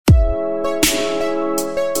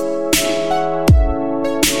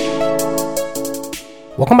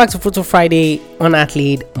Welcome back to Fruitful Friday on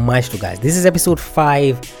Athlete Maestro, guys. This is episode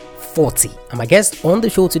 540, and my guest on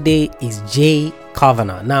the show today is Jay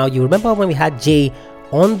Kavanagh. Now, you remember when we had Jay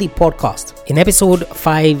on the podcast in episode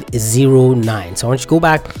 509. So I want you to go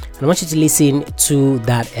back and I want you to listen to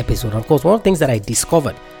that episode. And of course, one of the things that I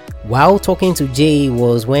discovered while talking to Jay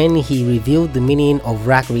was when he revealed the meaning of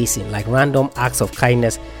rack racing, like random acts of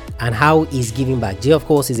kindness, and how he's giving back. Jay, of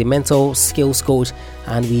course, is a mental skills coach,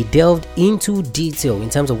 and we delved into detail in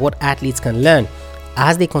terms of what athletes can learn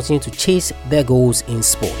as they continue to chase their goals in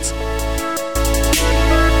sports.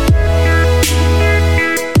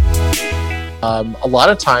 A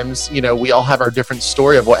lot of times, we all have our different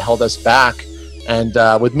story of what held us back. And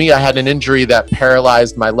with me, I had an injury that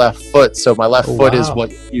paralyzed my left foot. So my left foot is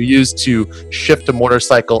what you use to shift a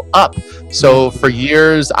motorcycle up. So for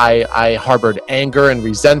years, I harbored anger and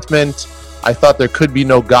resentment. I thought there could be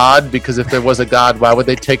no God, because if there was a God, why would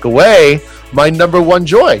they take away my number one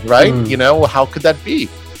joy, right? How could that be?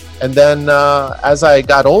 And then as I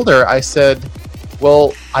got older, I said,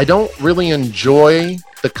 well, I don't really enjoy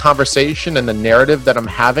the conversation and the narrative that I'm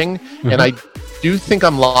having. And I do think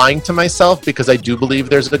I'm lying to myself, because I do believe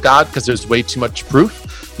there's a God, because there's way too much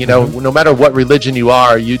proof. No matter what religion you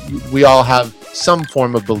are, we all have some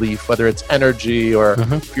form of belief, whether it's energy or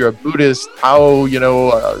if you're a Buddhist, a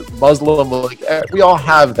Muslim, we all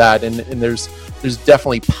have that, and there's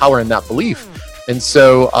definitely power in that belief. And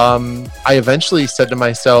so I eventually said to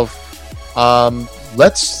myself,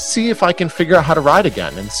 let's see if I can figure out how to ride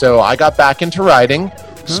again. And so I got back into riding,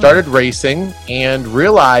 started racing, and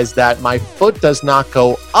realized that my foot does not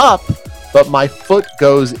go up, but my foot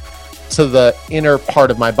goes to the inner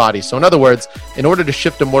part of my body. So in other words, in order to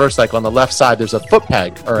shift a motorcycle on the left side, there's a foot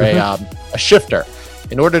peg or a shifter.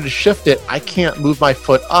 In order to shift it, I can't move my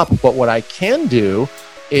foot up, but what I can do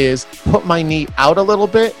is put my knee out a little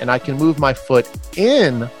bit, and I can move my foot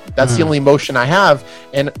in. That's the only motion I have.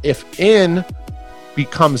 And if in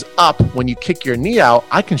becomes up when you kick your knee out,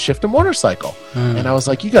 I can shift a motorcycle. And I was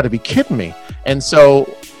like, you got to be kidding me. And so,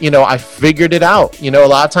 I figured it out. A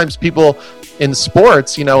lot of times people in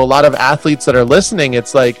sports, a lot of athletes that are listening,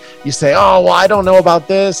 it's like you say, oh, well, I don't know about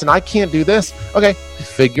this and I can't do this. Okay,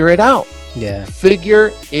 figure it out.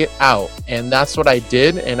 Figure it out. And that's what I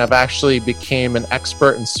did. And I've actually became an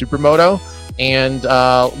expert in supermoto, and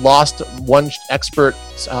lost one expert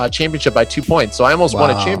championship by 2 points. So I almost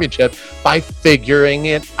won a championship by figuring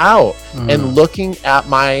it out and looking at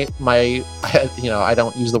my I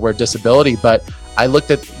don't use the word disability, but I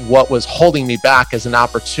looked at what was holding me back as an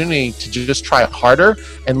opportunity to just try harder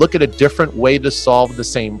and look at a different way to solve the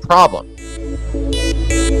same problem.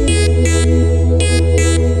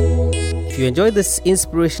 If you enjoyed this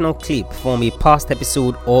inspirational clip from a past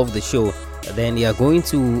episode of the show, then you are going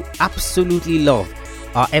to absolutely love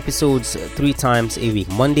our episodes 3 times a week: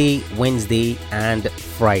 Monday, Wednesday, and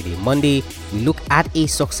Friday. Monday, we look at a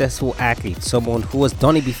successful athlete, someone who has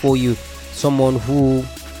done it before you, someone who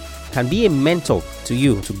can be a mentor to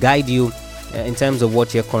you, to guide you in terms of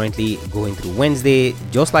what you're currently going through. Wednesday,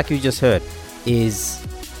 just like you just heard, is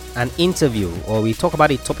an interview, or we talk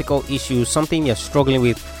about a topical issue, something you're struggling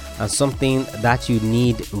with, and something that you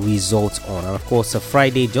need results on. And of course, a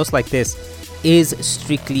Friday just like this is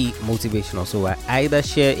strictly motivational. So I either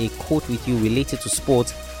share a quote with you related to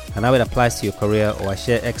sports and how it applies to your career, or I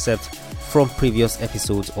share excerpts from previous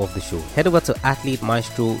episodes of the show. Head over to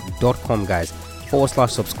athletemaestro.com, guys,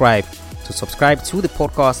 /subscribe to subscribe to the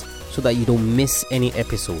podcast so that you don't miss any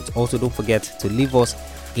episodes. Also, don't forget to leave us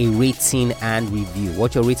a rating and review.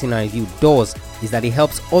 What your rating and review does is that it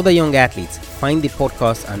helps other young athletes find the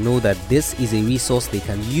podcast and know that this is a resource they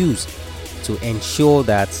can use to ensure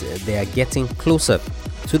that they are getting closer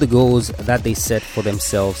to the goals that they set for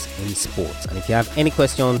themselves in sports. And if you have any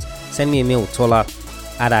questions, send me a mail,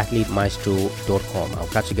 tola@athletemaestro.com. I'll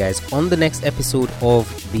catch you guys on the next episode of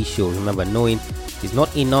the show. Remember, knowing is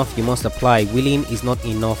not enough, you must apply. Willing is not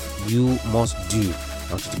enough, you must do.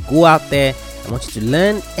 I want you to go out there. I want you to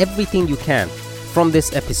learn everything you can from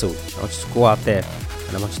this episode. I want you to go out there,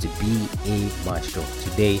 and I want you to be a maestro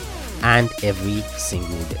today and every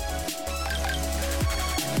single day.